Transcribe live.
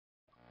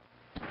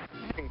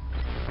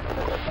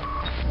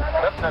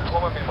أثناء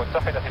الأمم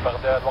المتحدة في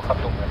بغداد وقد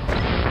دمر.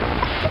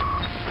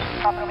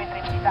 4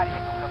 metri militari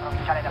del núcleo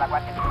provinciale della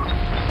Guardia Civil.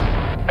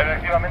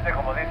 Efectivamente,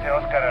 como dice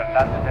Oscar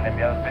Hernández, el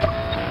enviado especial.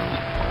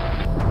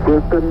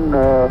 Houston,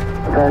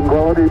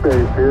 Tranquility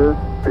Base here.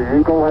 The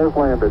Eagle has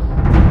landed.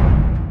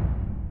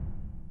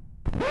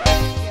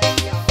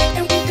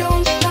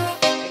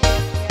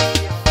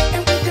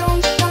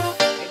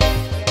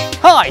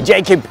 Hi,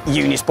 Jacob,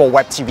 Unisport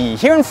Web TV,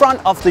 here in front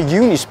of the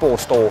Unisport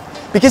store.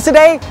 Because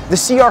today, the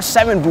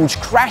CR7 boots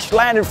crash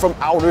landed from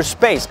outer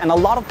space and a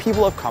lot of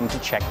people have come to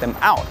check them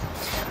out.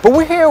 But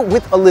we're here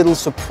with a little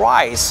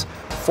surprise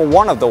for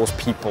one of those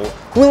people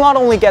who will not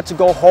only get to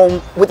go home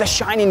with a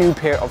shiny new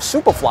pair of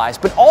Superflies,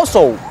 but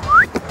also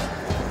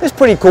this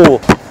pretty cool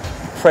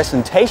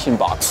presentation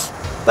box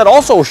that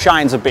also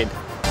shines a bit.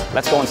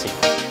 Let's go and see.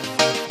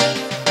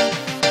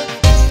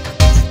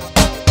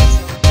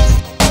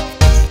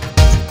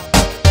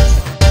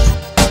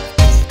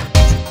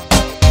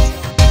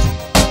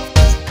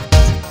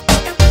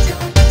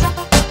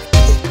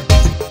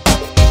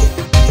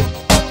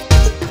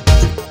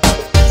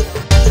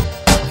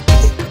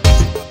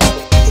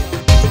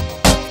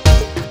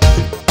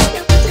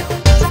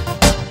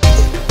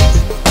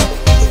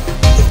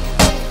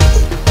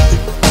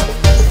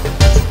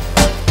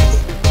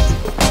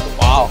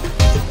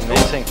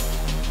 Amazing.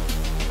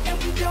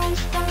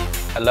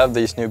 I love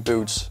these new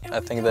boots. I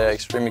think they're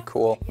extremely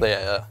cool. They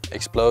are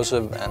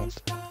explosive and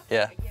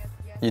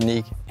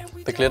unique.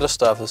 The glitter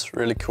stuff is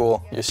really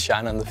cool. You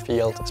shine on the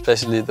field,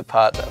 especially the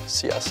part of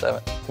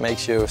CR7. It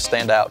makes you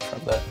stand out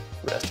from the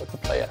rest of the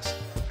players.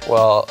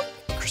 Well,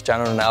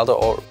 Cristiano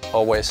Ronaldo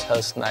always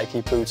has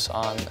Nike boots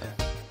on,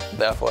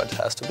 therefore it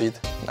has to be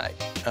Nike.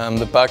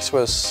 The box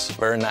was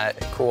very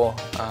cool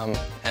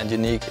and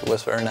unique. It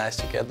was very nice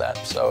to get that,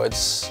 so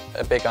it's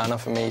a big honor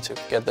for me to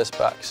get this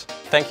box.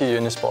 Thank you,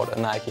 Unisport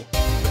and Nike.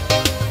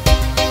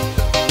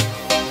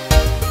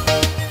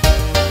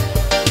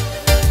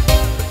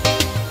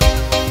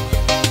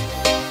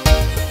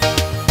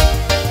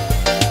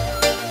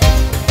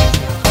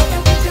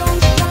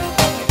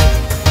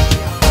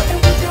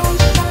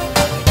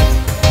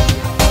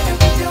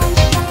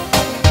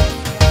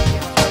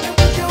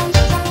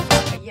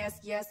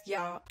 Yes,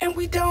 y'all, and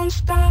we don't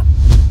stop.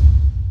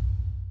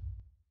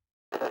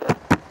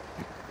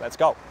 Let's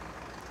go.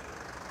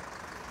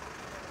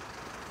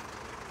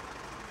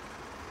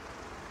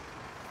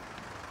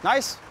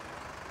 Nice.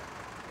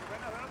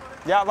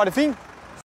 Ja, var det fint?